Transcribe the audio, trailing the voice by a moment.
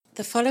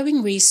The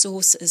following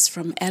resource is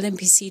from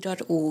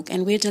lmpc.org,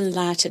 and we're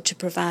delighted to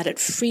provide it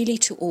freely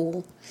to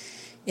all.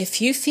 If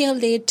you feel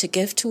led to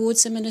give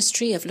towards the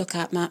ministry of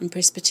Lookout Mountain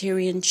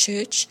Presbyterian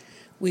Church,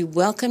 we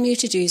welcome you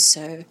to do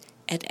so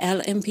at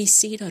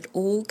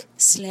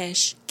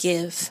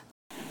lmpc.org/give.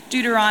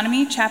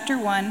 Deuteronomy chapter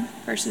 1,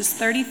 verses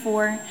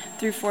 34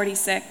 through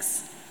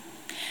 46.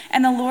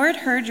 And the Lord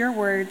heard your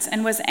words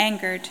and was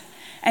angered,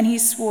 and he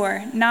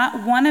swore,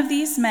 not one of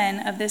these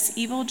men of this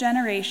evil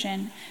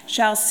generation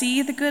shall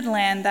see the good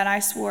land that I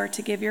swore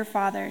to give your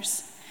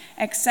fathers,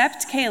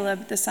 except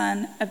Caleb the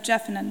son of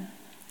Jephunneh.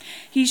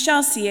 He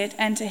shall see it,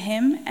 and to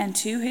him and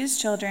to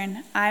his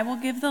children I will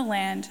give the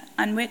land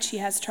on which he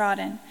has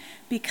trodden,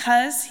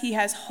 because he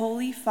has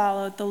wholly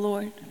followed the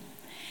Lord.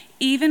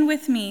 Even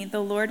with me the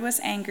Lord was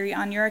angry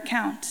on your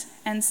account,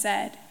 and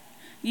said,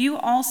 you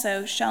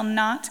also shall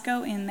not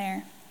go in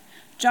there.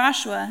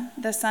 Joshua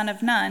the son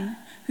of Nun,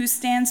 who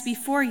stands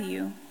before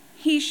you,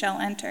 he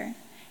shall enter.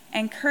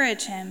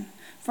 Encourage him,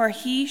 for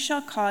he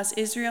shall cause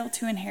Israel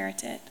to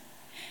inherit it.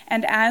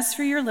 And as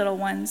for your little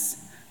ones,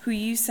 who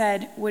you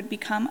said would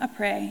become a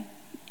prey,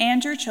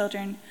 and your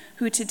children,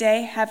 who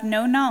today have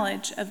no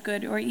knowledge of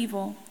good or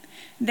evil,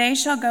 they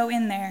shall go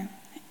in there,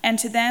 and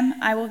to them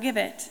I will give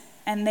it,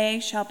 and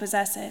they shall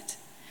possess it.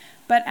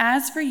 But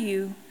as for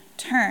you,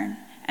 turn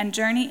and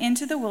journey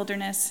into the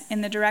wilderness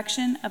in the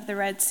direction of the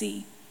Red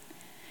Sea.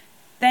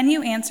 Then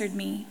you answered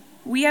me,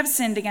 we have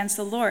sinned against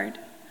the Lord.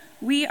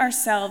 We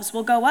ourselves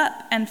will go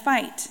up and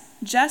fight,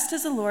 just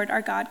as the Lord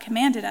our God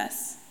commanded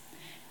us.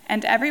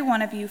 And every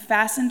one of you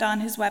fastened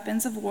on his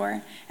weapons of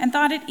war and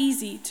thought it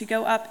easy to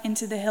go up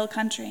into the hill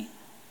country.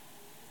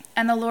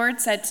 And the Lord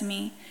said to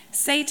me,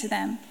 say to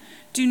them,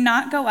 do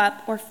not go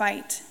up or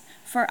fight,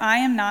 for I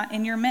am not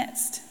in your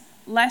midst,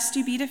 lest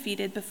you be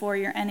defeated before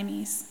your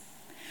enemies.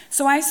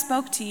 So I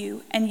spoke to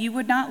you, and you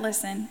would not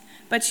listen,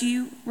 but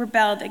you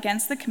rebelled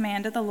against the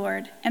command of the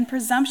Lord and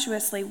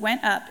presumptuously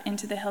went up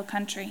into the hill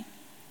country.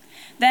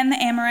 Then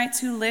the Amorites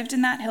who lived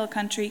in that hill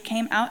country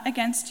came out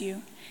against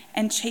you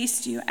and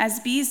chased you as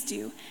bees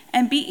do,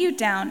 and beat you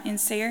down in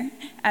Seir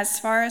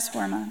as far as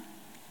Hormah.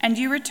 And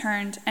you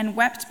returned and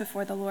wept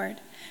before the Lord.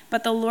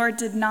 But the Lord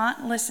did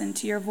not listen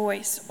to your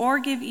voice or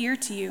give ear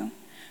to you.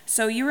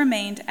 So you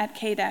remained at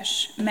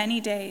Kadesh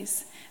many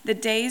days, the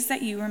days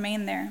that you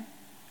remained there.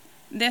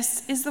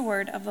 This is the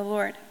word of the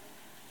Lord.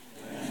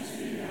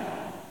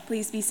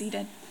 Please be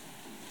seated.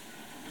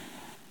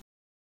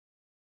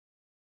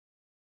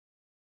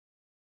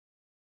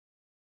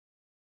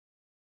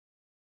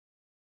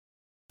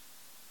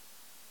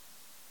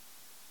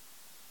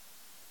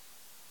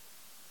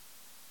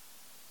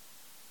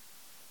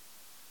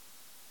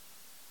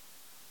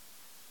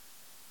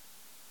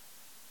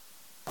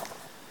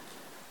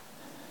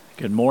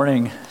 Good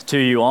morning to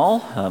you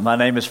all. My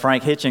name is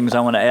Frank Hitchings.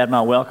 I want to add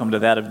my welcome to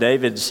that of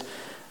David's.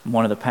 I'm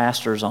one of the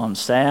pastors on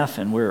staff,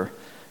 and we're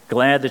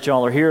glad that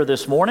y'all are here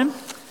this morning.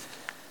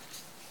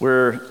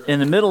 We're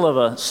in the middle of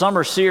a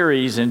summer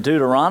series in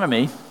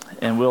Deuteronomy,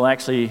 and we'll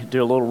actually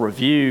do a little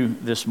review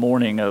this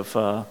morning of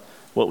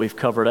what we've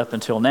covered up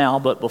until now.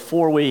 But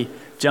before we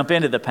jump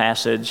into the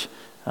passage,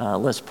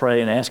 let's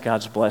pray and ask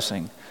God's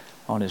blessing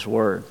on His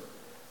Word.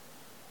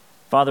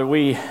 Father,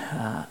 we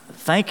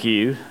thank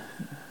you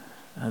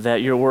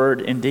that your Word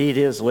indeed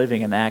is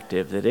living and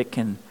active, that it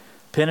can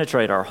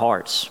penetrate our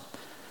hearts.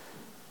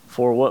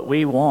 For what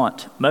we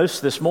want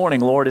most this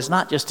morning, Lord, is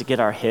not just to get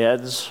our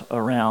heads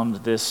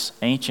around this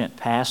ancient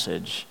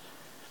passage.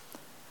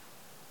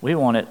 We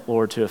want it,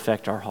 Lord, to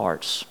affect our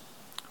hearts.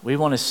 We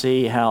want to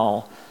see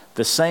how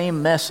the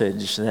same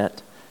message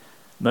that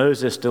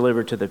Moses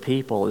delivered to the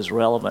people is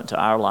relevant to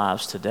our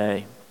lives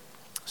today.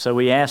 So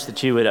we ask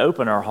that you would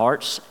open our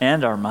hearts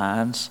and our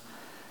minds,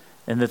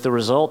 and that the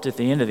result at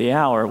the end of the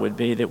hour would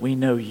be that we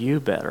know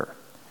you better,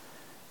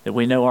 that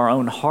we know our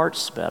own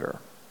hearts better,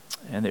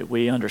 and that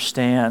we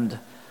understand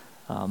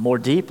more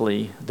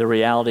deeply the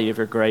reality of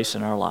your grace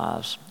in our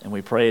lives. And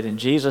we pray it in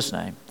Jesus'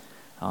 name.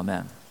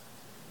 Amen.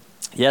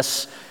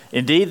 Yes,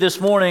 indeed, this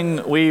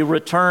morning we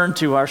return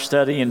to our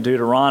study in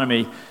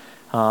Deuteronomy.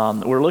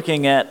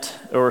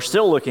 We're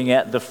still looking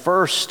at the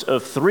first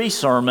of three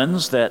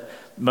sermons that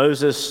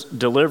Moses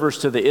delivers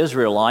to the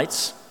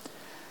Israelites.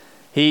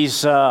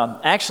 He's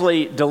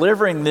actually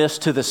delivering this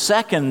to the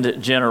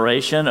second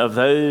generation of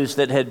those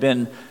that had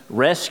been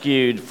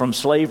rescued from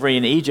slavery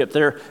in Egypt.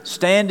 They're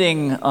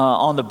standing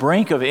on the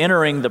brink of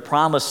entering the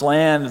promised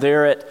land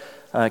there at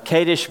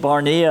Kadesh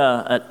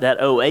Barnea, at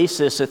that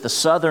oasis at the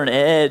southern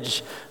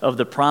edge of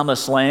the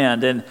promised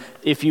land. And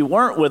if you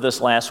weren't with us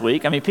last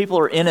week, I mean, people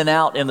are in and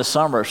out in the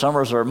summer.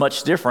 Summers are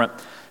much different.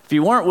 If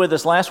you weren't with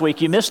us last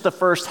week, you missed the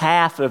first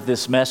half of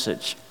this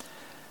message.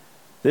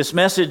 This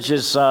message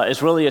is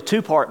really a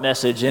two-part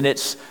message, and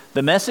it's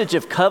the message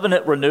of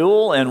covenant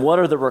renewal and what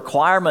are the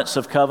requirements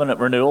of covenant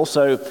renewal.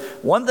 So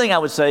one thing I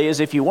would say is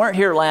if you weren't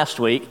here last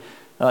week,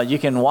 you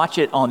can watch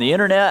it on the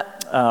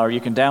internet or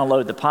you can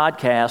download the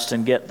podcast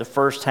and get the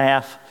first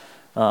half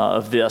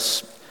of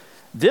this.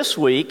 This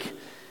week,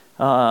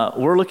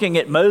 we're looking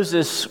at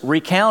Moses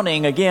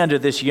recounting again to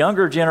this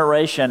younger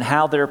generation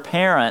how their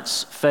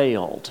parents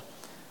failed.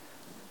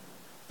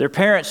 Their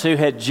parents who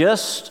had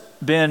just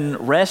been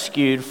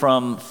rescued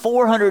from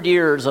 400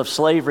 years of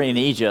slavery in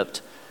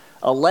Egypt,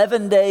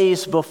 11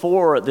 days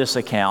before this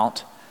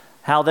account,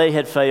 how they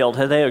had failed,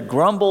 how they had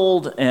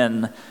grumbled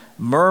and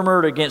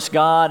murmured against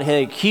God,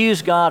 had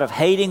accused God of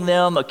hating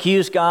them,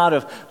 accused God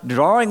of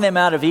drawing them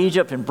out of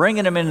Egypt and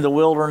bringing them into the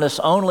wilderness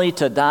only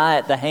to die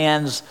at the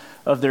hands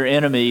of their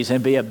enemies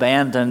and be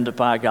abandoned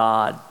by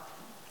God.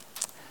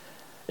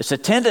 It's a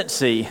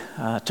tendency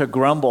to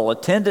grumble, a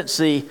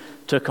tendency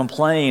to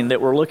complain that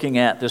we're looking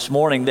at this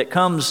morning that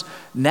comes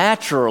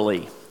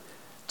naturally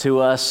to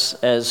us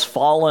as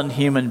fallen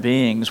human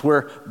beings.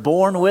 We're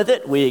born with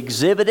it, we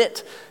exhibit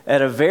it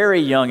at a very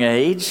young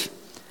age,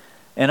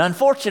 and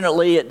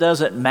unfortunately it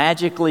doesn't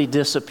magically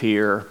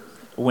disappear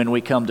when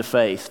we come to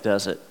faith,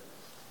 does it?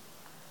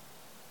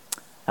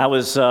 I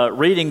was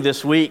reading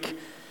this week,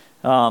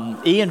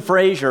 Ian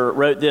Fraser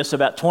wrote this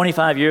about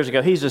 25 years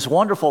ago. He's this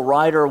wonderful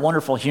writer,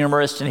 wonderful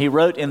humorist, and he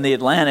wrote in The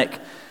Atlantic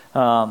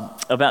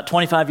about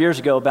 25 years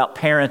ago about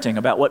parenting,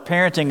 about what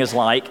parenting is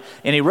like.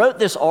 And he wrote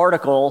this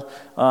article,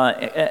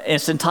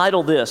 it's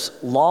entitled this,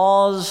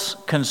 Laws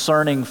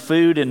Concerning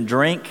Food and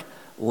Drink,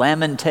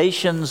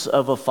 Lamentations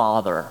of a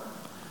Father.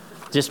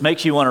 Just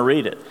makes you want to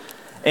read it.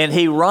 And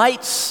he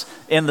writes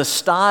in the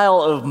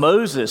style of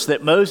Moses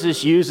that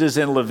Moses uses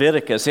in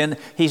Leviticus. And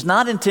he's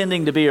not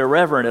intending to be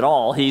irreverent at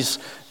all. He's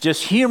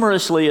just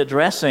humorously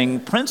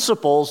addressing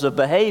principles of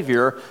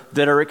behavior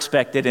that are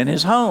expected in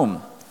his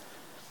home.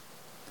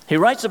 He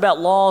writes about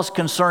laws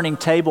concerning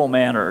table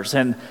manners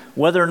and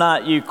whether or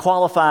not you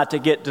qualify to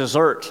get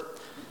dessert.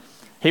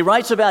 He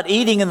writes about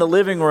eating in the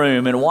living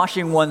room and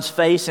washing one's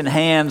face and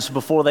hands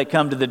before they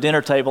come to the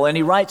dinner table. And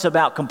he writes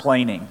about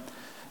complaining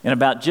and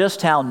about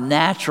just how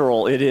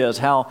natural it is,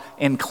 how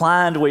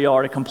inclined we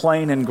are to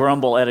complain and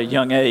grumble at a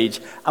young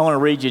age. I want to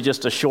read you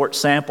just a short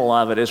sample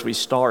of it as we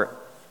start.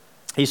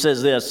 He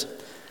says this,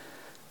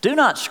 "Do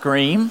not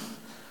scream,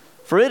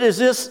 for it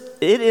is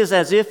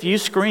as if you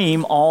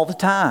scream all the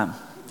time.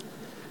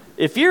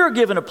 If you are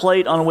given a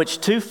plate on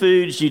which two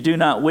foods you do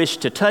not wish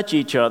to touch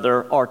each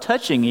other are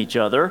touching each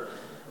other,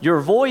 your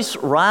voice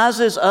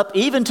rises up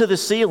even to the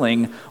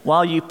ceiling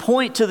while you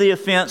point to the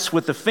offense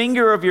with the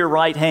finger of your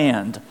right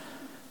hand.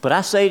 But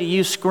I say to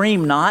you,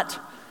 scream not.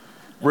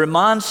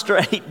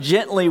 Remonstrate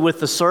gently with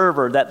the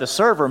server, that the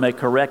server may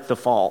correct the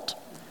fault.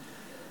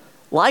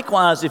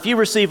 Likewise, if you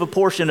receive a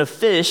portion of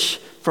fish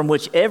from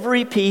which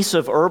every piece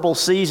of herbal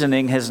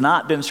seasoning has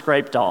not been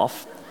scraped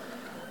off,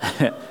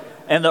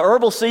 and the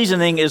herbal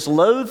seasoning is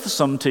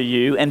loathsome to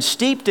you and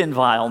steeped in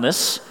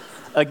vileness,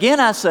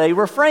 again I say,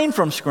 refrain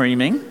from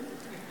screaming.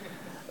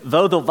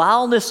 Though the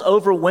vileness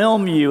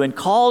overwhelm you and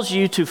cause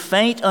you to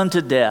faint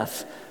unto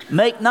death,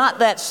 make not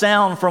that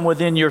sound from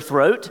within your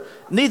throat,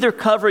 neither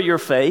cover your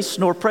face,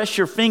 nor press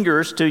your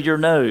fingers to your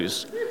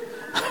nose.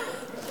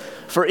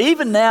 For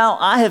even now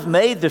I have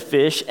made the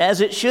fish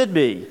as it should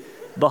be.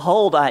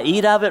 Behold, I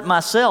eat of it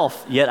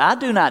myself, yet I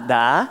do not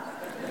die.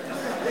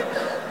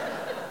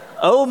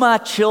 O my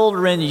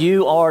children,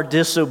 you are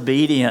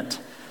disobedient.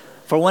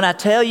 For when I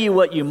tell you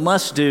what you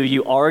must do,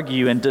 you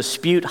argue and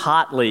dispute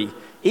hotly,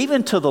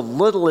 even to the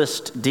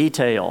littlest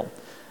detail.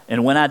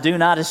 And when I do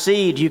not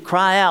accede, you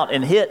cry out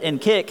and hit and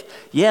kick.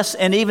 Yes,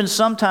 and even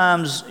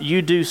sometimes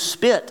you do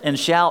spit and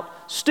shout,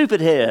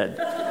 stupid head,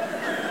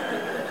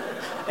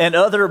 and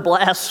other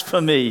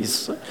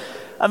blasphemies.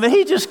 I mean,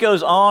 he just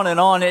goes on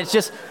and on. It's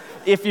just,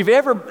 if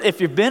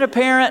you've been a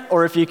parent,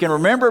 or if you can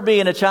remember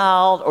being a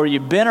child, or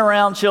you've been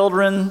around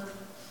children,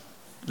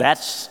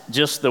 that's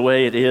just the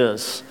way it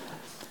is.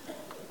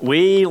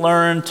 We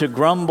learn to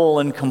grumble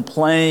and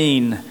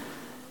complain.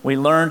 We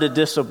learn to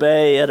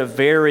disobey at a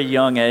very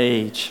young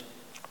age.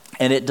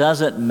 And it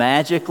doesn't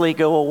magically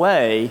go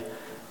away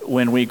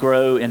when we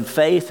grow in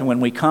faith and when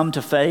we come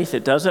to faith.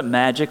 It doesn't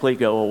magically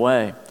go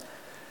away.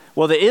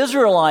 Well, the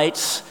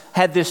Israelites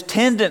had this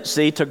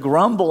tendency to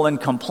grumble and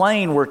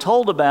complain. We're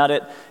told about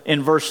it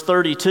in verse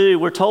 32.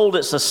 We're told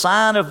it's a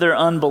sign of their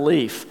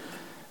unbelief.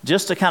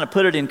 Just to kind of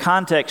put it in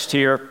context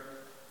here,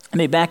 let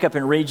me back up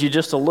and read you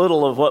just a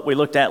little of what we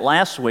looked at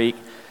last week.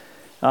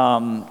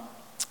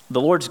 The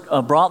Lord's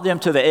brought them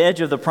to the edge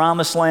of the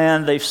promised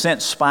land. They've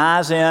sent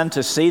spies in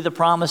to see the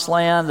promised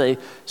land. They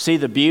see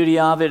the beauty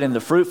of it and the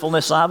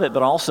fruitfulness of it,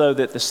 but also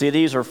that the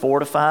cities are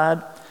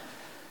fortified.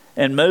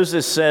 And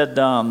Moses said,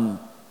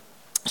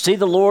 see,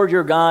 the Lord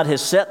your God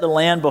has set the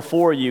land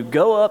before you.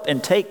 Go up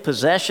and take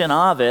possession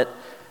of it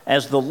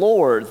as the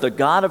Lord, the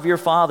God of your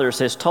fathers,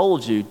 has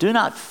told you. Do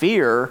not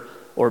fear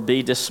or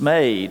be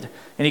dismayed.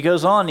 And he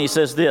goes on and he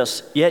says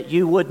this, yet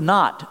you would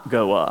not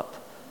go up,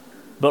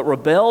 but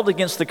rebelled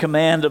against the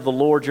command of the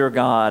Lord your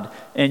God,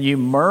 and you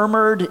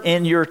murmured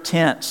in your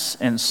tents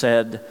and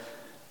said,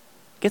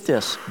 get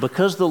this,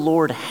 because the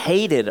Lord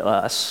hated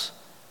us,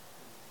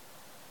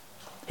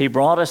 he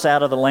brought us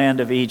out of the land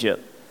of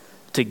Egypt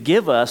to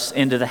give us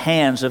into the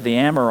hands of the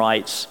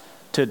Amorites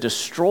to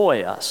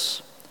destroy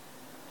us.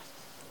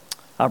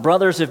 Our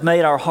brothers have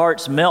made our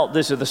hearts melt,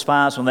 this is the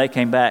spies when they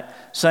came back,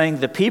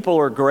 saying, the people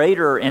are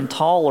greater and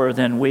taller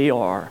than we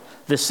are.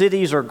 The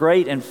cities are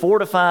great and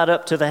fortified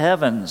up to the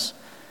heavens.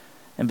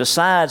 And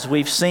besides,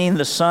 we've seen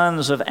the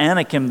sons of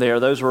Anakim there.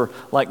 Those were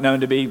like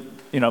known to be,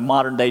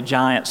 modern day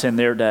giants in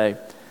their day.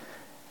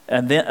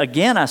 And then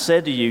again I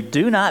said to you,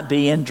 do not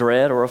be in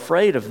dread or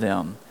afraid of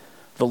them.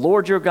 The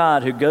Lord your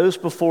God who goes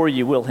before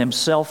you will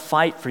himself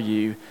fight for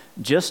you,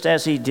 just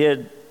as he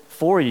did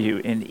for you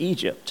in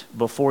Egypt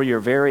before your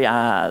very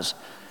eyes.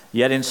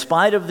 Yet in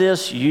spite of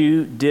this,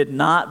 you did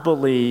not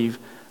believe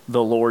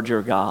the Lord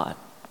your God.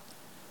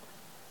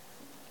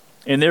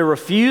 In their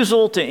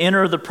refusal to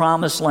enter the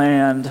promised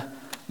land,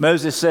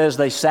 Moses says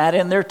they sat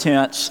in their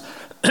tents,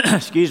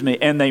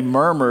 and they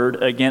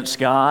murmured against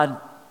God.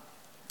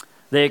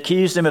 They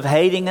accused him of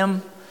hating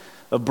him,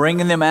 of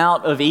bringing them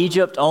out of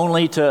Egypt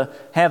only to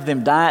have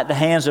them die at the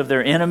hands of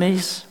their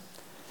enemies.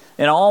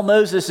 And all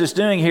Moses is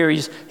doing here,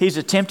 he's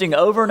attempting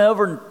over and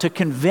over to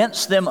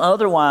convince them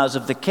otherwise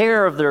of the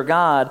care of their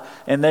God,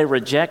 and they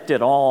reject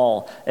it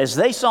all. As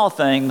they saw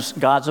things,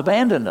 God's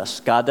abandoned us.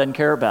 God doesn't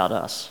care about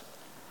us.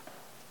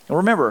 And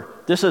remember,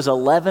 this is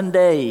 11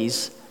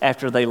 days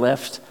after they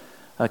left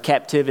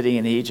captivity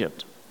in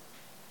Egypt.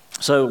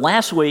 So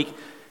last week,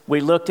 we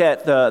looked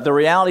at the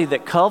reality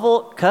that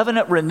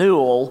covenant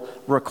renewal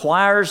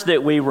requires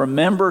that we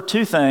remember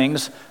two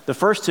things. The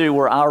first two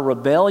were our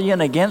rebellion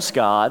against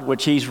God,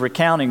 which he's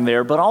recounting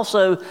there, but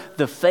also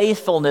the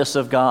faithfulness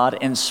of God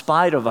in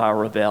spite of our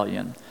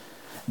rebellion.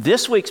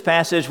 This week's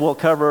passage will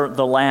cover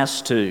the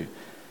last two.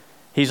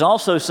 He's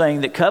also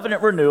saying that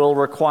covenant renewal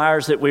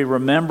requires that we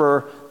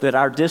remember that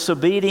our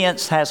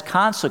disobedience has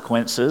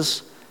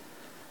consequences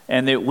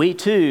and that we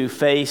too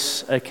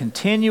face a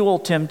continual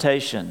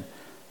temptation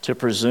to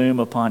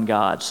presume upon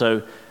God.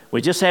 So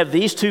we just have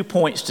these 2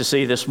 points to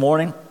see this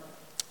morning.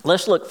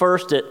 Let's look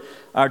first at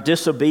our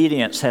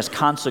disobedience has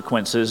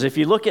consequences. If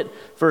you look at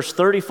verse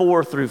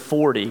 34 through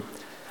 40,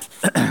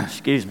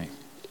 excuse me.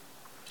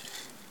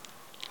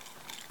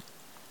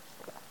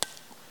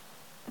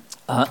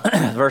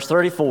 Verse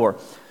 34,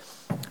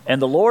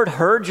 and the Lord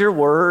heard your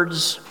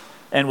words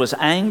and was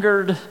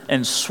angered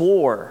and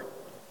swore,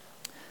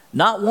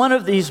 not one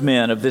of these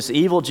men of this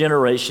evil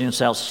generation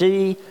shall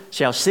see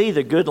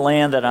the good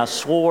land that I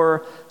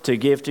swore to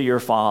give to your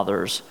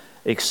fathers,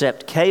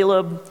 except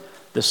Caleb,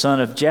 the son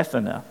of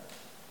Jephunneh.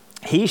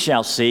 He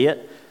shall see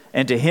it,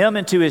 and to him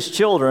and to his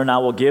children I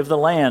will give the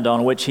land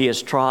on which he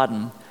has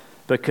trodden,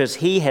 because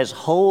he has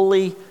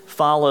wholly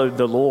followed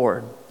the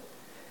Lord.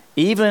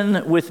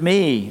 Even with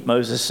me,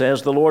 Moses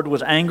says, the Lord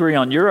was angry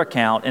on your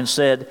account and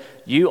said,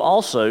 you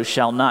also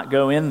shall not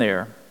go in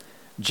there.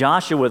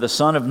 Joshua, the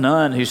son of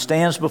Nun, who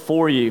stands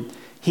before you,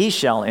 he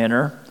shall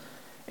enter.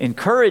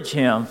 Encourage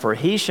him, for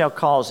he shall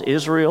cause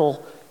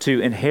Israel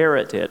to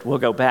inherit it. We'll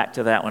go back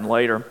to that one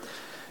later.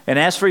 And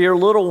as for your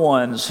little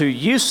ones, who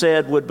you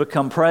said would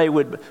become prey,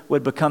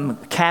 would become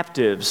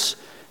captives,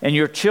 and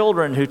your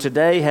children who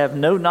today have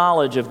no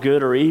knowledge of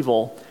good or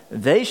evil,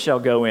 they shall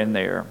go in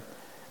there.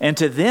 And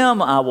to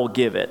them I will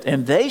give it,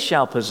 and they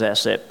shall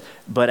possess it.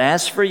 But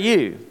as for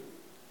you,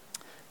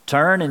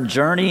 turn and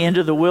journey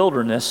into the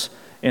wilderness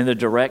in the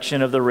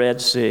direction of the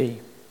Red Sea.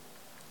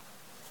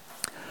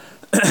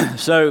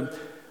 So,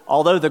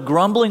 although the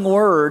grumbling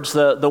words,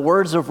 the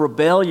words of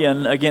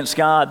rebellion against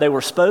God, they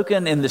were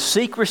spoken in the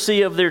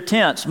secrecy of their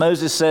tents,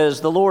 Moses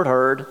says, the Lord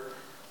heard,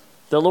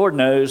 the Lord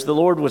knows, the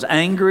Lord was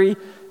angry,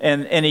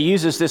 and he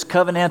uses this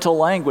covenantal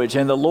language,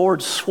 and the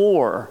Lord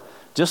swore,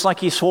 just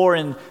like he swore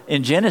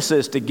in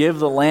Genesis to give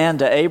the land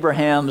to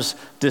Abraham's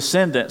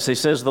descendants. He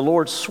says the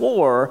Lord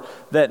swore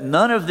that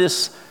none of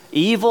this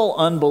evil,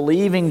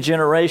 unbelieving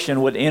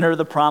generation would enter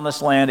the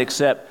promised land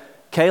except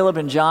Caleb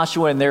and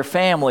Joshua and their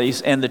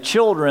families and the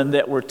children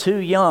that were too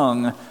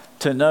young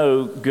to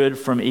know good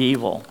from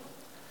evil.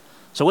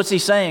 So what's he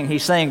saying?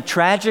 He's saying,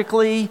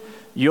 tragically,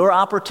 your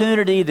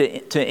opportunity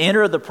to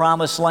enter the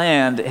promised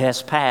land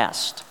has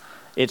passed.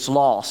 It's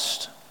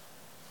lost.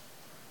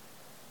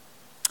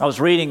 I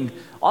was reading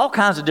all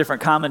kinds of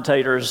different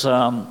commentators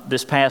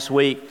this past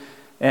week,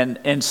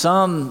 and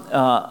some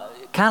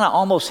kind of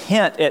almost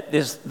hint at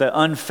the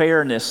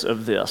unfairness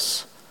of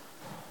this.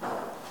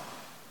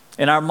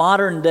 In our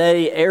modern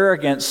day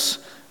arrogance,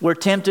 we're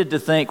tempted to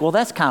think, well,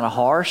 that's kind of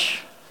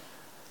harsh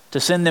to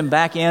send them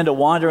back in to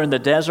wander in the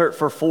desert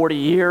for 40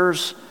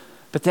 years.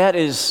 But that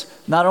is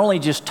not only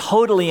just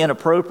totally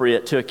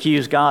inappropriate to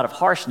accuse God of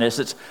harshness,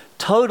 it's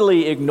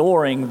totally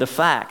ignoring the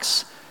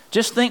facts.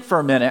 Just think for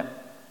a minute.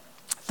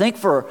 Think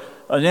for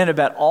a minute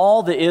about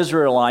all the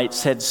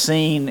Israelites had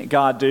seen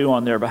God do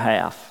on their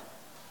behalf.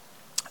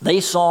 They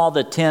saw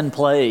the 10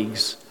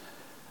 plagues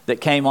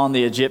that came on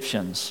the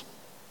Egyptians.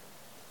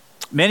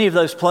 Many of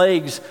those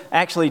plagues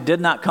actually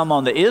did not come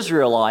on the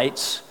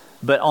Israelites,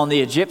 but on the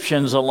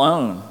Egyptians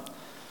alone.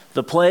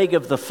 The plague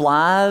of the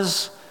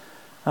flies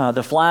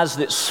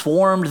that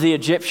swarmed the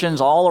Egyptians,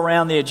 all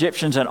around the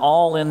Egyptians and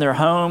all in their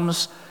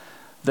homes.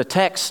 The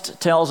text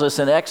tells us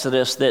in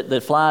Exodus that the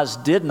flies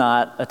did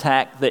not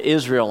attack the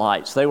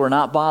Israelites. They were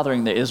not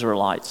bothering the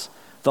Israelites.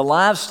 The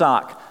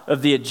livestock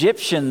of the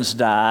Egyptians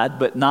died,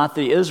 but not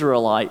the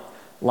Israelite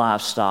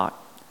livestock.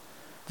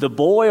 The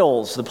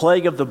boils, the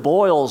plague of the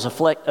boils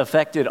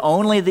affected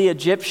only the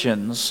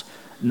Egyptians,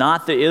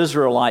 not the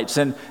Israelites.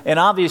 And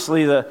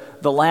obviously the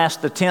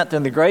 10th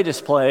and the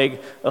greatest plague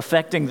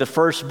affecting the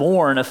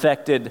firstborn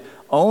affected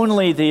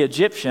only the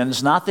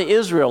Egyptians, not the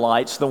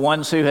Israelites, the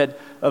ones who had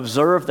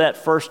observed that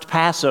first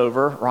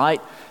Passover,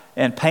 right,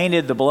 and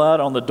painted the blood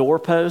on the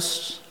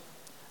doorposts.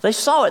 They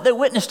saw it. They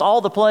witnessed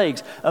all the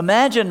plagues.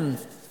 Imagine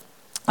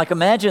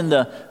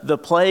the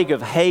plague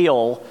of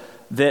hail.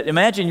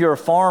 Imagine you're a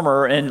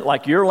farmer and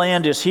like your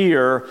land is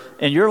here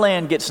and your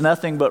land gets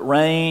nothing but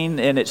rain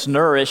and it's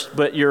nourished,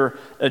 but your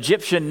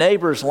Egyptian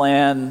neighbor's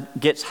land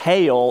gets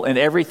hail and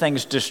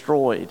everything's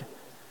destroyed.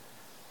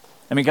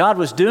 I mean, God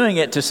was doing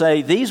it to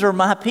say, these are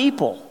my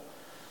people,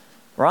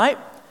 right?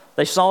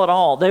 They saw it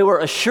all. They were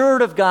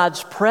assured of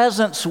God's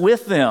presence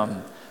with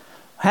them.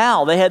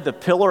 How? They had the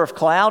pillar of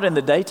cloud in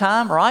the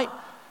daytime, right?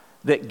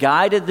 That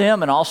guided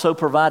them and also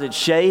provided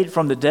shade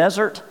from the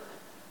desert.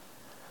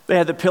 They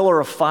had the pillar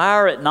of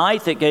fire at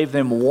night that gave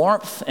them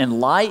warmth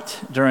and light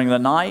during the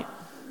night.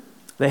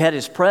 They had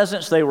His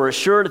presence. They were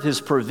assured of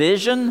His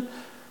provision.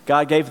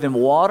 God gave them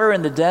water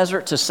in the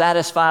desert to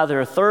satisfy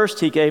their thirst.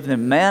 He gave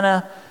them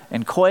manna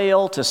and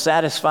quail to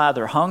satisfy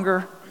their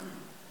hunger.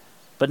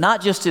 But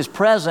not just His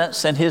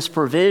presence and His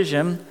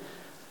provision.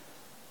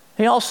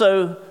 He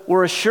also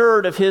were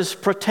assured of His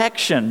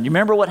protection. You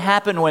remember what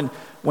happened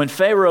when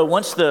Pharaoh,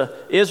 once the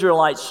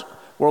Israelites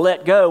were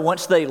let go,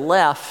 once they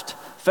left,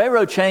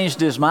 Pharaoh changed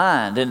his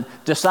mind and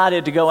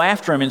decided to go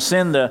after him and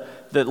send the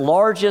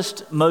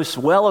largest, most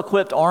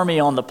well-equipped army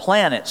on the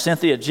planet, sent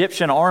the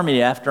Egyptian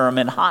army after him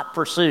in hot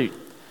pursuit.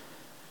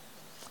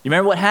 You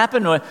remember what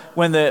happened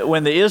when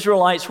the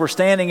Israelites were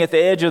standing at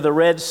the edge of the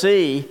Red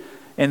Sea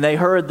and they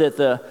heard that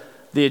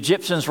the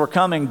Egyptians were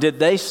coming? Did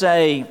they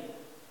say,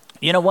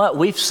 you know what,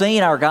 we've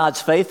seen our God's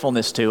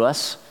faithfulness to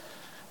us.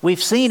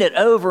 We've seen it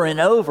over and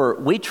over.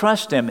 We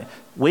trust Him.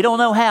 We don't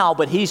know how,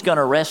 but He's going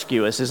to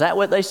rescue us. Is that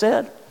what they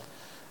said?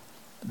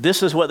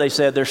 This is what they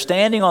said. They're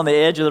standing on the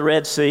edge of the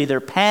Red Sea.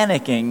 They're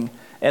panicking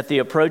at the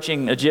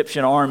approaching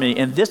Egyptian army.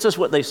 And this is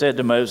what they said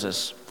to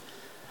Moses.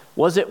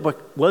 Was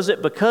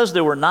it because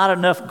there were not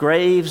enough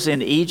graves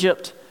in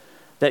Egypt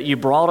that you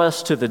brought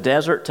us to the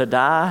desert to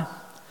die?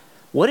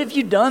 What have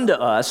you done to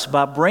us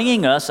by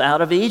bringing us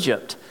out of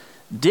Egypt?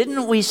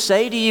 Didn't we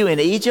say to you in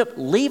Egypt,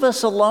 leave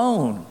us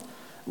alone.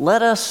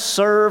 Let us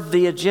serve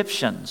the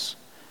Egyptians.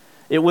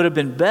 It would have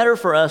been better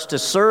for us to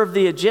serve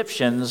the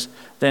Egyptians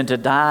than to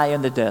die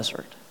in the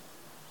desert.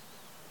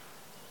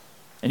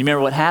 And you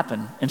remember what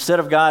happened? Instead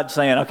of God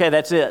saying, okay,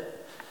 that's it.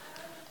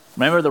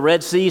 Remember the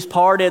Red Sea's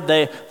parted,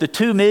 the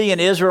 2 million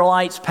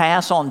Israelites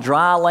pass on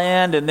dry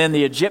land, and then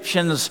the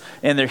Egyptians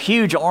and their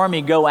huge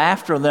army go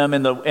after them,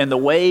 and the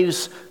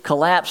waves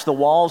collapse, the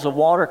walls of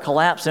water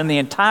collapse, and the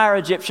entire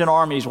Egyptian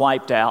army is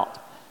wiped out.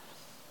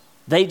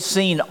 They'd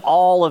seen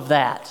all of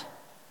that.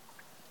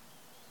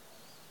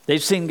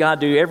 They've seen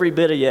God do every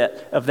bit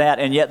of that,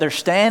 and yet they're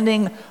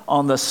standing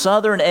on the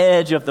southern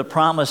edge of the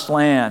promised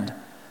land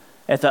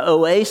at the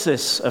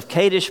oasis of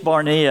Kadesh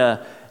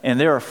Barnea, and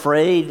they're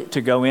afraid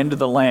to go into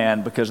the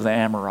land because of the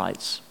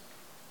Amorites.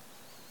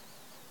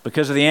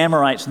 Because of the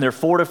Amorites and their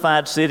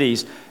fortified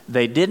cities,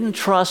 they didn't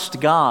trust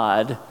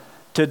God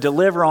to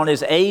deliver on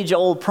His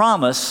age-old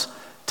promise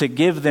to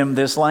give them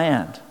this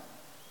land. Isn't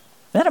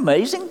that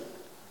amazing?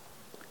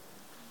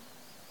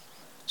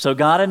 So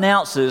God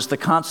announces the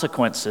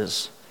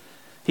consequences.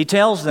 He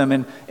tells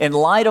them, in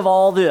light of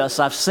all this,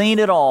 I've seen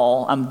it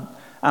all.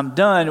 I'm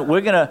done.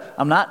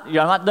 I'm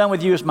not done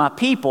with you as my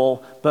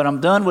people, but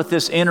I'm done with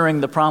this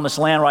entering the promised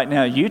land right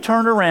now. You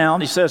turn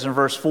around, He says in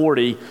verse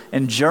 40,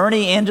 and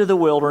journey into the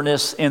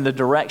wilderness in the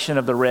direction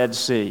of the Red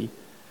Sea.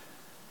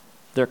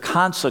 There are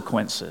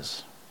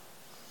consequences.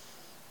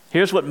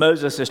 Here's what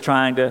Moses is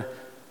trying to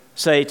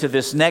say to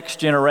this next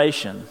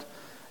generation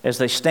as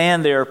they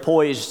stand there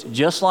poised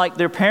just like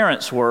their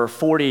parents were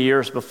 40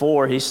 years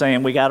before. He's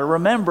saying we got to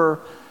remember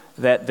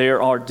that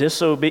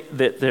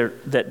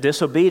that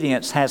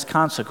disobedience has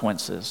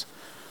consequences,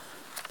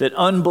 that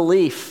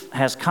unbelief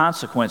has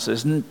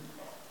consequences. And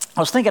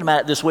I was thinking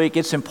about it this week.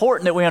 It's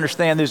important that we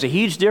understand there's a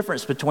huge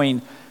difference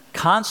between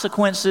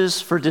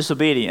consequences for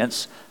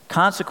disobedience,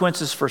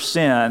 consequences for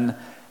sin,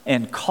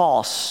 and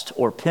cost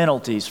or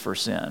penalties for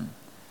sin.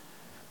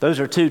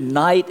 Those are two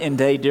night and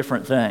day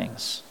different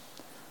things.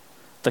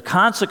 The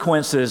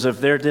consequences of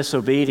their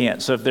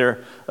disobedience, of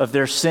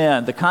their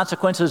sin, the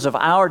consequences of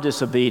our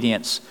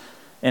disobedience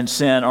and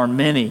sin are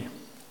many.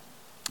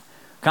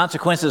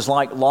 Consequences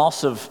like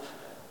loss of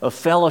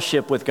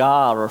fellowship with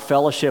God or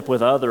fellowship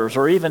with others,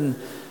 or even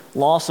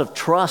loss of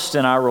trust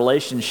in our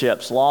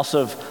relationships, loss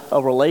of a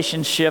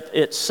relationship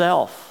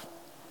itself.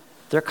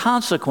 There are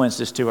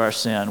consequences to our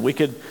sin. We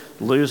could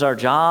lose our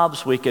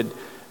jobs. We could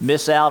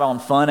miss out on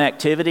fun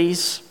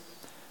activities.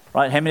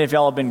 Right? How many of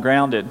y'all have been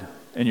grounded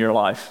in your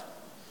life?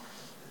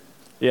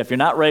 Yeah, if you're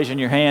not raising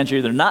your hands, you're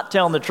either not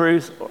telling the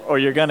truth or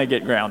you're going to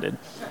get grounded.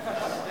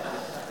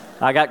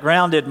 I got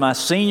grounded my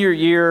senior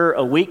year,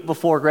 a week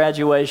before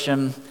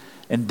graduation,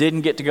 and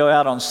didn't get to go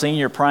out on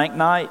senior prank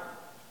night.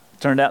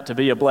 Turned out to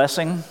be a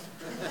blessing.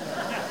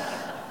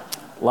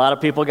 A lot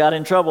of people got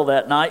in trouble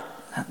that night,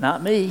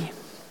 not me.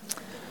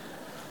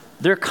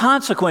 There are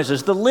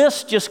consequences. The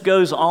list just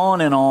goes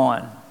on and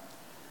on.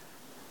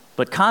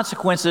 But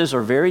consequences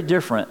are very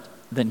different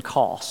than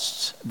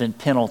costs, than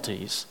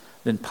penalties,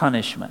 than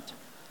punishment.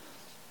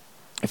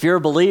 If you're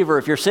a believer,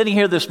 if you're sitting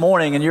here this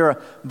morning and you're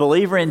a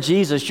believer in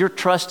Jesus, you're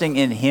trusting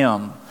in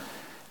Him,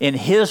 in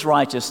His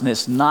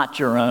righteousness, not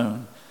your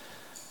own.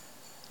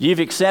 You've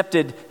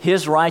accepted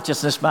His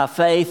righteousness by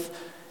faith,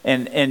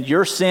 and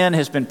your sin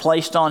has been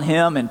placed on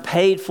Him and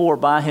paid for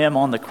by Him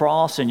on the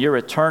cross, and you're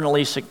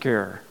eternally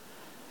secure.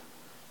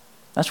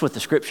 That's what the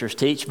Scriptures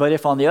teach. But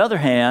if, on the other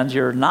hand,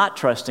 you're not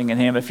trusting in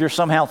Him, if you're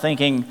somehow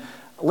thinking,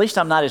 at least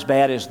I'm not as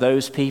bad as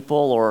those people,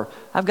 or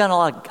I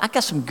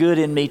got some good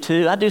in me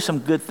too. I do some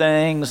good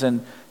things,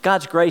 and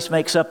God's grace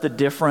makes up the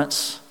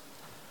difference.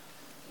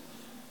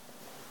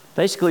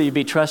 Basically, you'd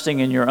be trusting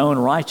in your own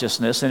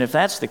righteousness, and if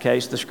that's the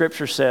case, the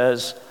Scripture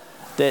says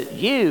that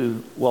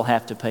you will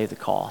have to pay the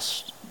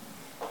cost.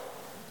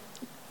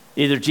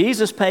 Either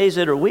Jesus pays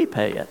it or we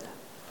pay it.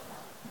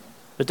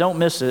 But don't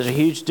miss it. There's a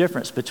huge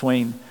difference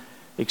between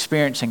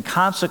experiencing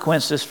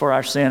consequences for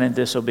our sin and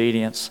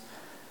disobedience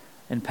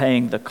and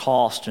paying the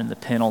cost and the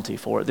penalty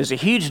for it. There's a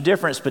huge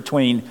difference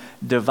between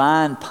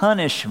divine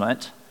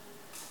punishment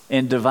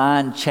and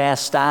divine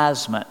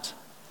chastisement.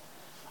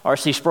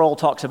 R.C. Sproul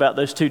talks about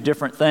those two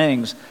different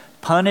things.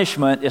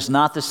 Punishment is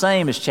not the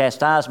same as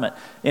chastisement.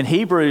 In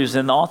Hebrews,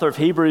 and the author of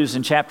Hebrews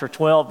in chapter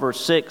 12,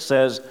 verse 6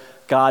 says,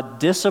 God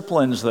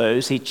disciplines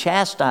those, He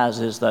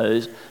chastises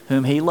those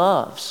whom He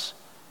loves.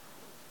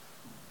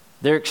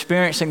 They're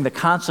experiencing the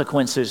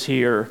consequences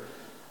here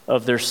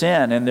of their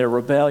sin and their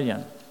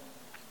rebellion.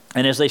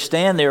 And as they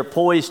stand there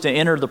poised to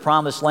enter the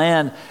promised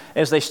land,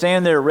 as they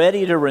stand there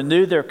ready to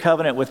renew their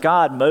covenant with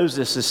God,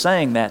 Moses is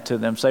saying that to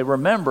them. Say,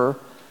 remember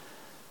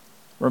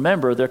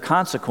their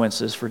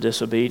consequences for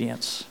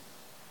disobedience.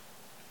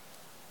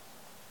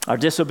 Our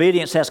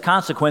disobedience has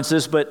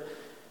consequences, but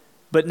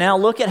now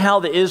look at how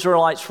the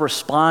Israelites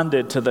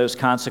responded to those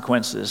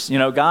consequences. You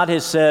know, God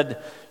has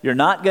said, you're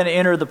not going to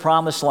enter the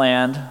promised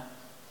land.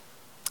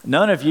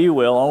 None of you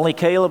will. Only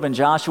Caleb and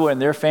Joshua and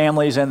their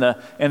families and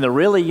the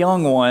really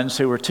young ones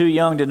who were too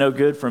young to know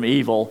good from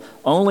evil,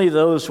 only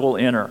those will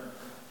enter.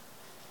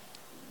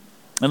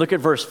 And look at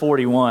verse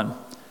 41.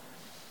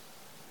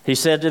 He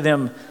said to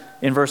them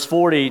in verse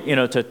 40,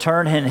 to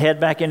turn and head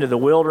back into the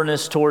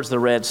wilderness towards the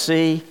Red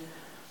Sea.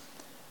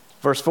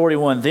 Verse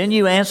 41, then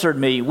you answered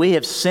me, we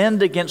have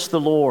sinned against the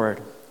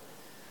Lord.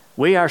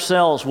 We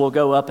ourselves will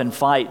go up and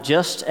fight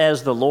just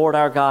as the Lord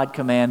our God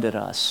commanded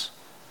us.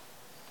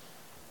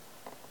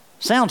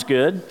 Sounds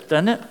good,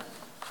 doesn't it?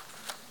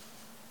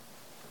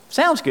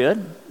 Sounds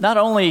good. Not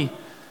only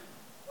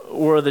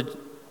were the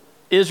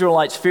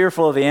Israelites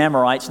fearful of the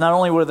Amorites, not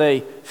only were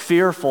they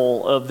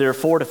fearful of their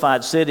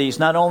fortified cities,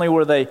 not only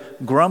were they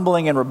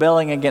grumbling and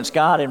rebelling against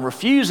God and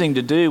refusing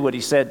to do what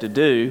He said to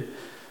do,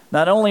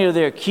 not only are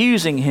they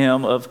accusing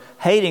Him of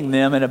hating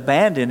them and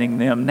abandoning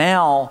them,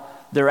 now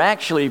they're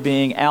actually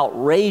being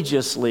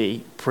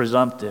outrageously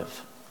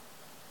presumptive.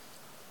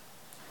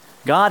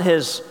 God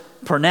has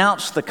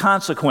pronounced the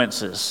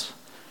consequences.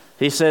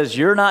 He says,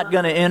 you're not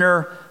going to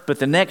enter, but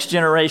the next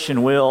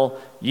generation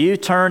will. You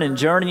turn and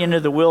journey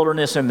into the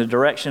wilderness in the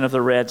direction of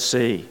the Red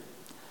Sea.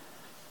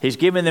 He's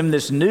given them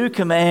this new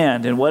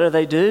command, and what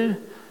do?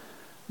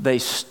 They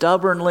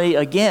stubbornly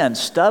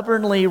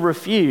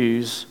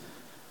refuse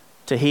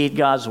to heed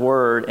God's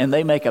word, and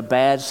they make a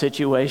bad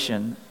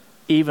situation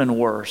even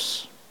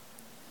worse.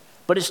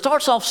 But it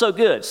starts off so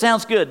good.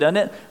 Sounds good, doesn't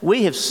it?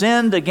 We have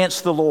sinned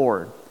against the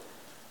Lord.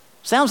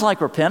 Sounds like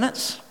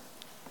repentance.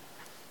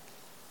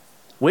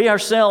 We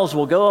ourselves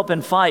will go up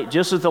and fight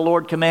just as the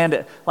Lord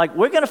commanded. Like,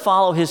 we're going to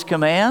follow His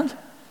command.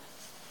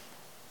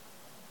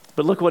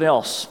 But look what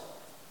else.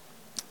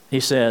 He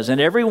says, and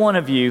every one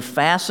of you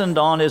fastened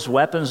on his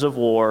weapons of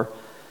war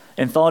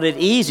and thought it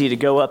easy to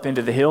go up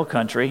into the hill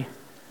country.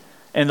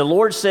 And the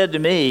Lord said to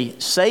me,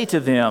 say to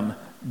them,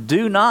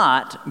 do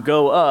not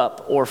go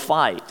up or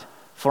fight,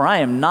 for I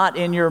am not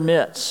in your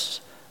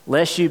midst,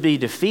 lest you be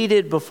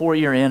defeated before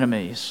your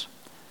enemies.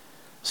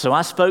 So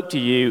I spoke to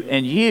you,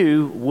 and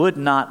you would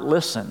not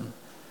listen,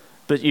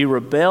 but you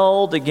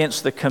rebelled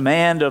against the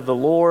command of the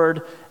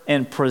Lord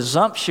and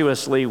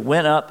presumptuously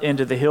went up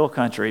into the hill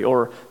country.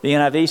 Or the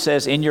NIV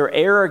says, in your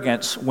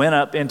arrogance went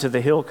up into the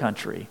hill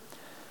country.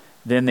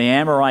 Then the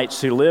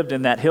Amorites who lived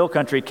in that hill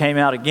country came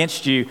out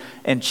against you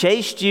and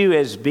chased you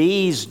as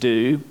bees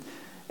do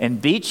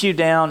and beat you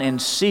down in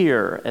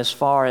Seir as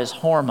far as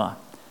Hormah.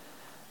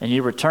 And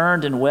you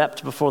returned and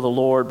wept before the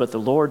Lord, but the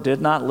Lord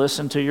did not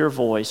listen to your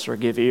voice or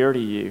give ear to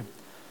you.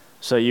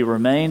 So you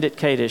remained at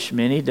Kadesh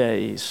many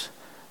days,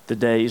 the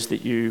days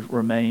that you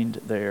remained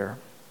there.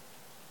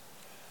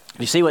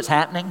 You see what's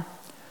happening?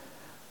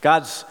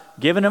 God's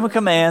given them a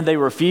command. They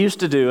refused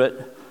to do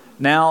it.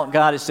 Now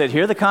God has said,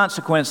 here are the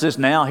consequences.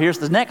 Now here's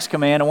the next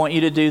command. I want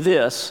you to do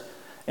this.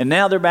 And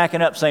now they're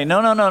backing up saying,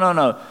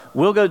 no.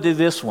 We'll go do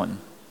this one.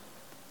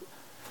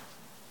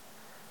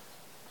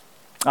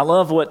 I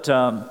love what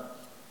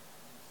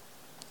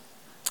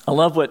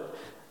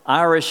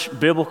Irish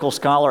biblical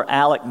scholar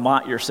Alec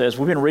Motyer says.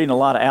 We've been reading a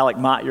lot of Alec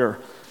Motyer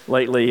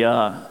lately.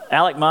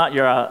 Alec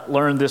Motyer, I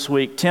learned this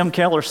week, Tim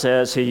Keller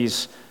says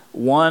he's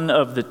one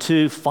of the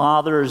two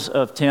fathers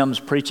of Tim's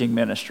preaching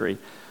ministry.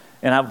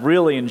 And I've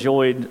really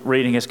enjoyed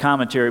reading his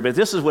commentary, but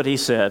this is what he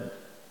said.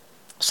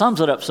 Sums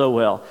it up so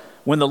well.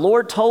 When the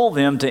Lord told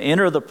them to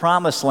enter the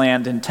promised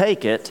land and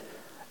take it,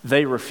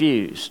 they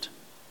refused.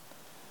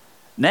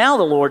 Now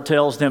the Lord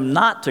tells them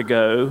not to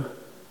go,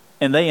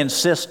 and they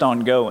insist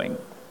on going.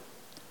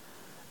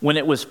 When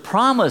it was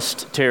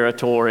promised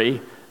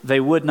territory, they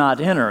would not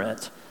enter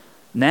it.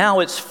 Now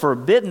it's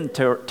forbidden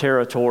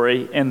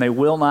territory, and they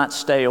will not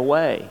stay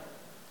away.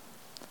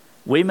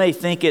 We may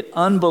think it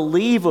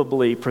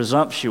unbelievably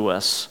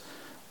presumptuous,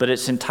 but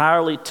it's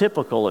entirely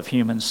typical of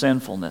human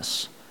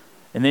sinfulness.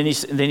 And then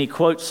he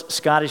quotes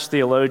Scottish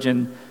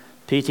theologian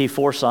P.T.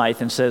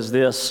 Forsyth and says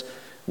this: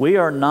 "We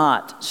are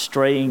not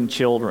straying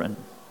children,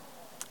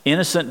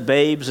 innocent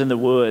babes in the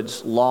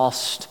woods,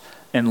 lost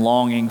and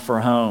longing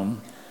for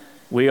home.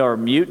 We are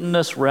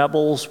mutinous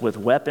rebels with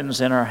weapons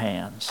in our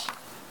hands."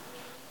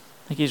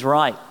 I think he's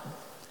right.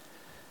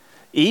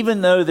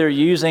 Even though they're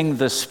using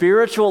the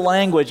spiritual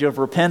language of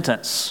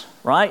repentance,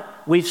 right?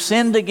 We've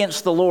sinned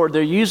against the Lord.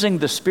 They're using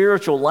the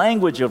spiritual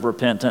language of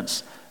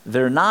repentance.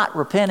 They're not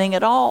repenting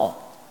at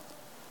all.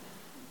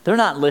 They're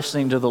not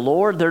listening to the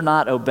Lord. They're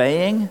not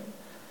obeying. In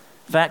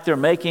fact, they're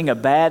making a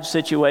bad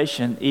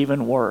situation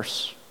even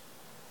worse.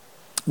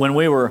 When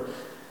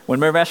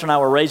Mary Beth and I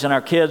were raising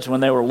our kids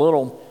when they were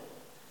little,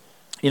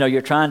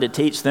 you're trying to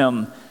teach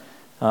them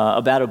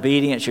about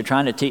obedience. You're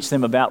trying to teach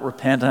them about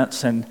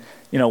repentance. And,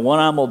 one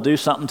of them will do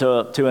something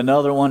to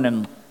another one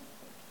and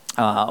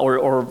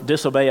or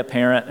disobey a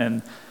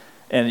parent.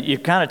 And you're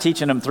kind of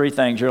teaching them three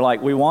things. You're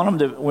like, we want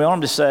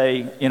them to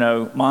say,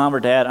 Mom or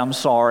Dad, I'm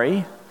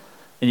sorry.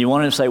 And you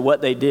want them to say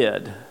what they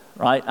did,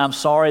 right? I'm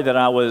sorry that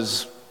I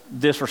was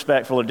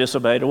disrespectful or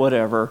disobeyed or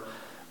whatever.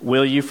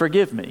 Will you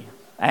forgive me?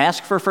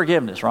 Ask for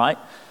forgiveness, right?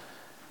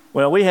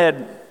 Well,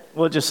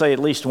 we'll just say at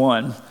least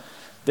one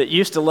that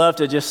used to love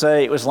to just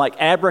say, it was like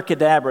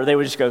abracadabra. They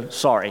would just go,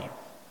 sorry.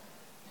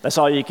 That's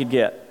all you could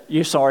get.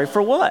 You're sorry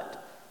for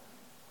what?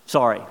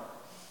 Sorry.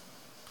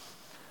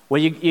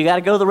 Well, you got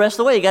to go the rest of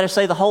the way. You got to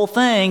say the whole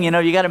thing. You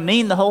got to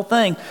mean the whole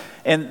thing.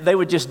 And they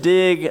would just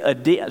dig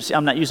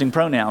I'm not using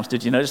pronouns.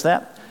 Did you notice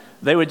that?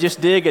 They would just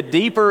dig a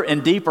deeper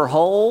and deeper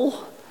hole.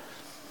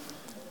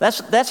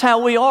 That's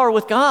how we are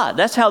with God.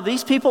 That's how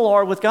these people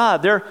are with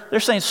God. They're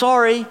saying,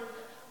 sorry,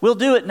 we'll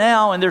do it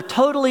now. And they're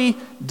totally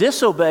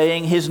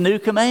disobeying His new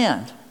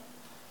command.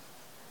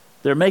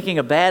 They're making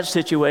a bad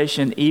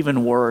situation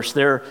even worse.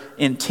 They're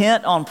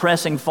intent on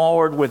pressing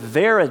forward with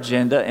their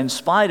agenda in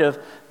spite of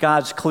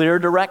God's clear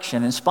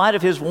direction, in spite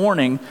of His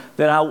warning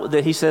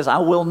that He says, I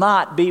will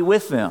not be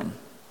with them.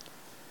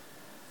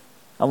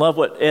 I love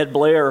what Ed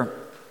Blair,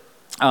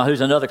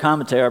 who's another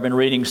commentator I've been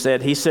reading,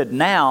 said. He said,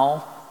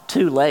 now,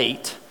 too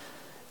late,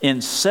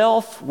 in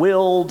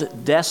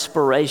self-willed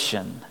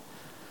desperation,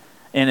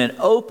 in an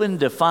open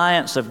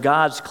defiance of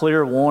God's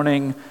clear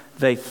warning,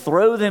 they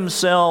throw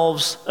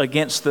themselves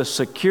against the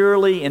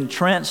securely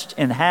entrenched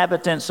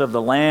inhabitants of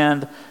the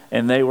land,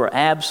 and they were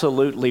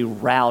absolutely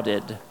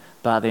routed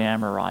by the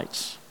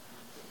Amorites.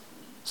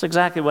 That's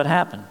exactly what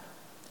happened.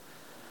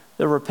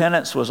 Their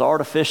repentance was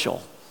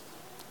artificial.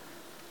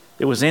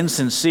 It was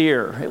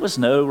insincere. It was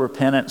no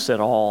repentance at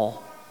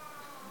all.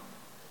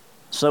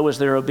 So was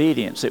their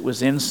obedience. It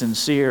was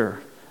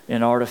insincere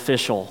and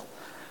artificial.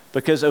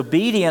 Because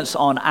obedience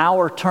on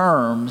our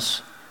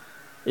terms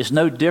is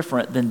no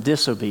different than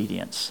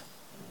disobedience.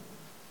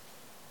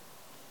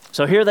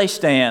 So here they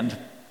stand.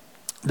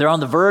 They're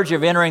on the verge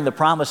of entering the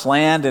promised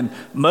land, and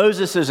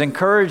Moses is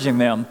encouraging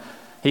them.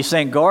 He's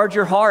saying, guard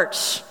your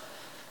hearts.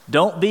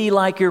 Don't be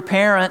like your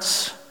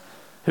parents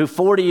who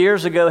 40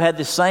 years ago had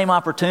the same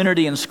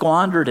opportunity and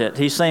squandered it.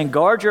 He's saying,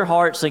 guard your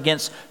hearts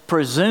against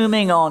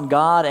presuming on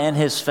God and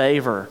His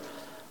favor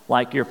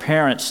like your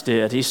parents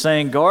did. He's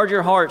saying, guard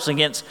your hearts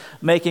against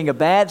making a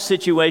bad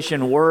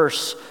situation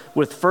worse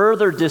with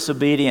further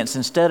disobedience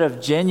instead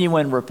of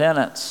genuine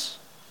repentance.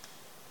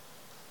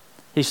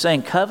 He's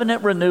saying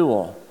covenant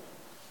renewal.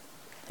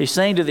 He's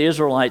saying to the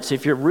Israelites,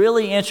 if you're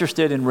really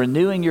interested in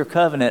renewing your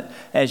covenant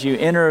as you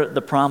enter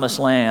the promised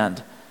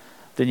land,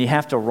 then you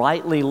have to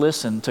rightly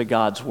listen to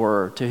God's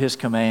word, to His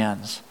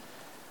commands,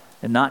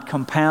 and not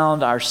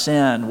compound our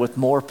sin with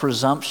more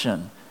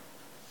presumption.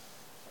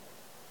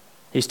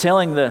 He's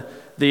telling the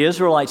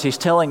Israelites, He's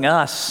telling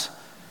us,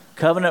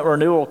 covenant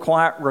renewal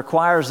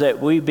requires that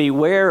we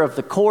beware of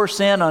the core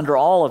sin under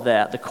all of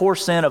that, the core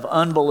sin of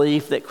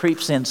unbelief that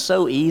creeps in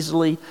so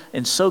easily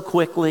and so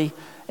quickly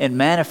and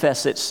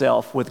manifests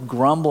itself with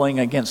grumbling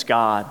against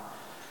God,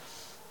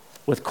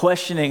 with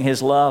questioning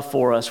His love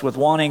for us, with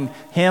wanting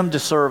Him to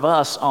serve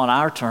us on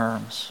our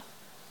terms.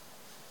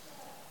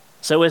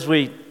 So as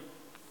we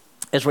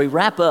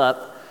wrap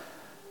up,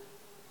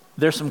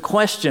 there's some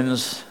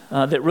questions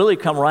that really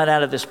come right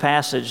out of this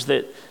passage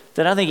that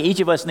that I think each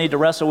of us need to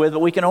wrestle with, but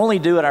we can only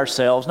do it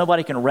ourselves.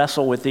 Nobody can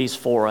wrestle with these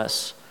for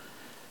us.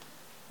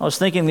 I was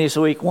thinking this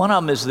week, one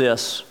of them is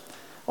this: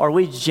 are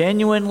we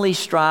genuinely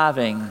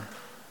striving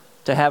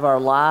to have our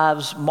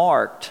lives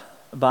marked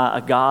by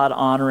a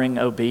God-honoring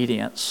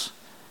obedience?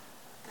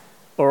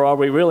 Or are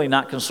we really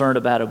not concerned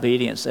about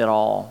obedience at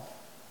all?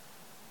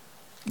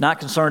 Not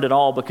concerned at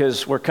all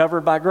because we're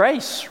covered by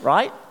grace,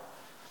 right?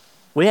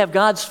 We have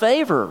God's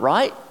favor,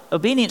 right?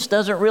 Obedience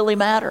doesn't really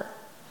matter.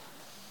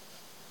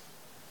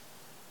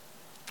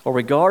 Or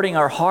regarding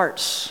our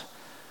hearts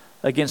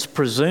against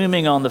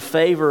presuming on the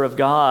favor of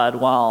God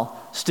while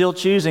still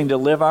choosing to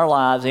live our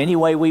lives any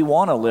way we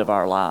want to live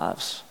our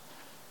lives,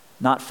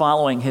 not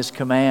following His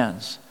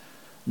commands.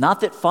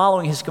 Not that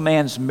following His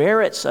commands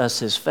merits us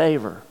His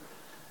favor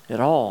at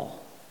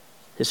all.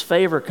 His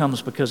favor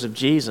comes because of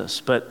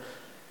Jesus, but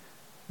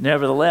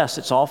nevertheless,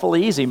 it's awful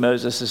easy,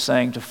 Moses is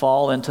saying, to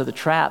fall into the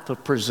trap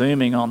of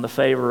presuming on the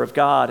favor of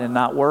God and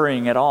not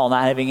worrying at all,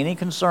 not having any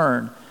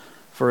concern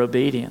for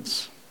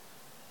obedience.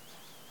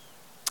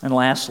 And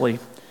lastly,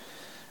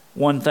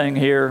 one thing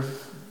here,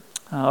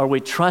 are we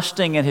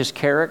trusting in His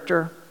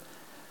character?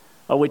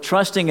 Are we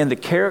trusting in the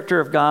character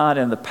of God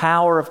and the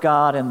power of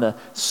God and the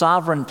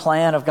sovereign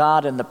plan of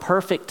God and the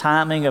perfect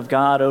timing of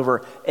God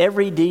over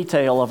every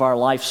detail of our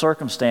life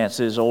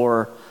circumstances?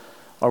 Or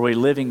are we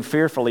living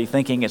fearfully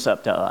thinking it's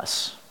up to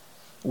us?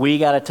 We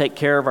got to take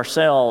care of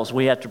ourselves.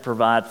 We have to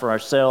provide for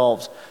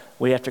ourselves.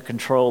 We have to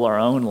control our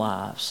own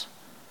lives.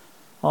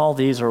 All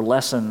these are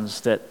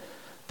lessons that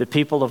the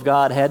people of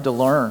God had to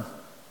learn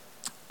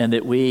and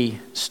that we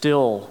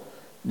still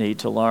need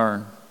to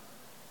learn.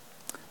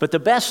 But the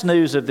best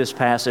news of this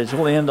passage,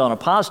 we'll end on a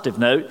positive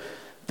note.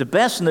 The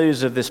best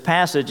news of this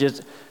passage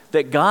is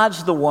that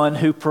God's the one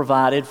who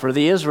provided for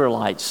the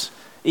Israelites.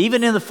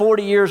 Even in the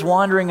 40 years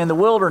wandering in the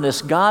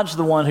wilderness, God's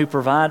the one who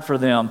provided for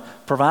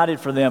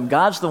them.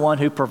 God's the one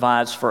who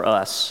provides for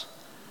us.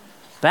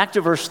 Back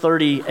to verse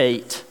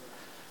 38.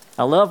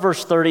 I love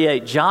verse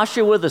 38.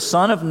 Joshua the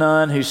son of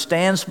Nun, who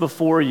stands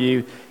before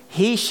you,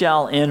 he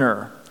shall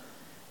enter.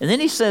 And then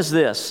he says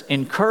this: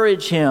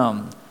 encourage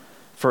him,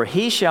 for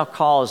he shall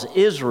cause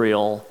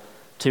Israel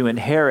to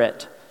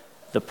inherit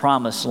the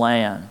promised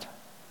land.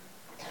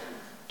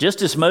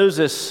 Just as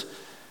Moses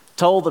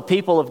told the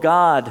people of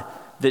God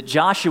that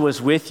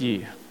Joshua's with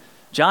you.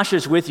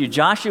 Joshua's with you.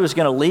 Joshua's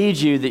going to lead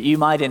you that you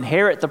might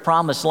inherit the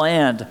promised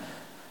land.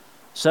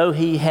 So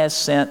he has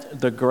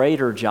sent the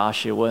greater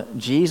Joshua,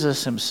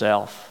 Jesus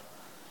himself,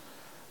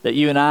 that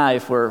you and I,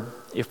 if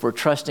we're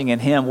trusting in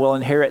him, will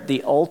inherit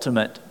the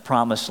ultimate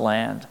promised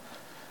land.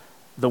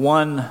 The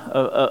one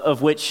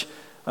of which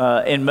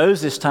in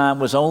Moses' time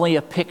was only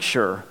a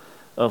picture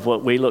of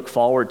what we look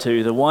forward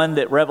to. The one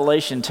that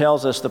Revelation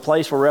tells us, the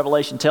place where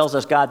Revelation tells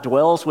us God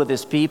dwells with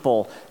his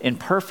people in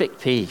perfect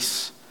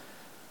peace.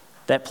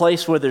 That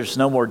place where there's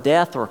no more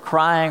death or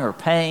crying or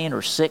pain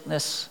or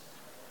sickness.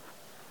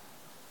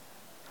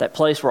 That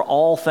place where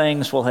all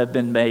things will have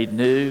been made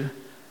new.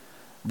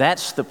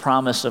 That's the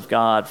promise of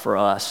God for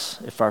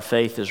us if our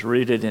faith is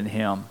rooted in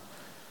him.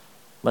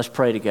 Let's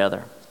pray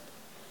together.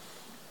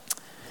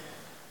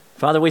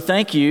 Father, we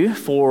thank you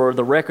for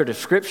the record of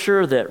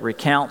Scripture that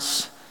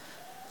recounts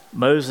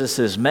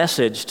Moses'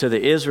 message to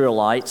the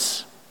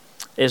Israelites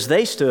as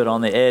they stood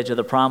on the edge of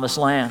the promised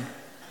land.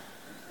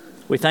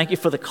 We thank you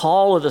for the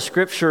call of the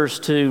Scriptures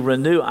to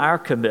renew our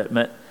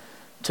commitment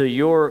to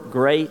your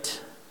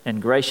great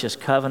and gracious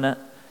covenant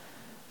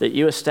that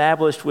you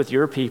established with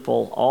your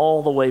people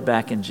all the way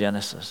back in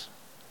Genesis.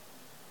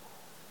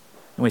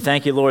 And we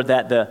thank you, Lord,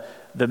 that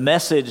the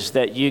message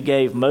that you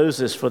gave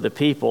Moses for the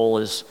people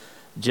is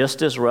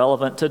just as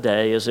relevant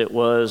today as it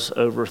was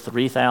over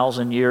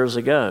 3,000 years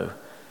ago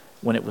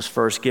when it was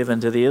first given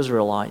to the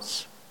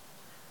Israelites.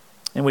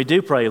 And we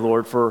do pray,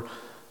 Lord, for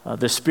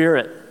the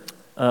Spirit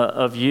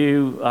of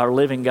you, our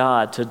living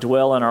God, to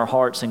dwell in our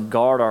hearts and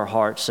guard our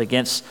hearts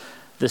against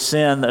the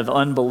sin of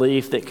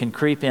unbelief that can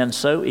creep in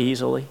so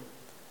easily.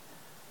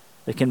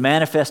 It can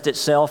manifest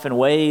itself in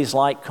ways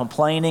like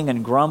complaining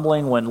and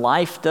grumbling when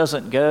life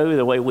doesn't go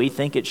the way we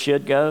think it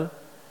should go.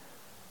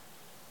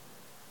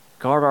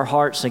 Guard our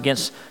hearts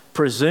against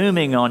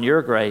presuming on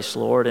your grace,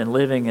 Lord, and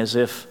living as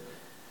if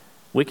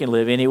we can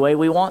live any way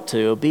we want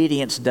to.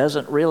 Obedience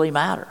doesn't really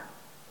matter.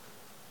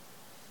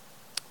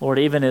 Lord,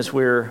 even as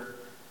we're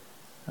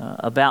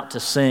about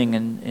to sing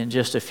in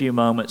just a few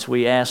moments,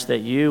 we ask that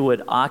you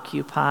would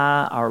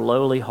occupy our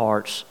lowly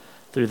hearts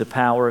through the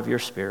power of your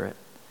Spirit.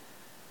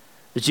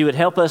 That you would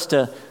help us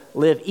to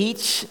live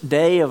each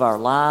day of our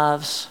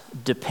lives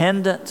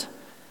dependent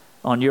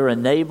on your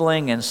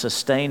enabling and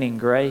sustaining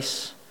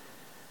grace.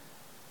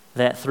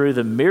 That through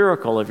the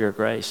miracle of your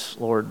grace,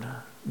 Lord,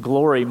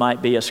 glory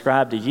might be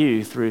ascribed to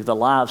you through the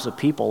lives of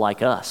people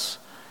like us.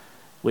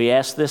 We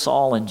ask this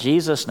all in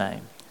Jesus'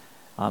 name.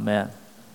 Amen.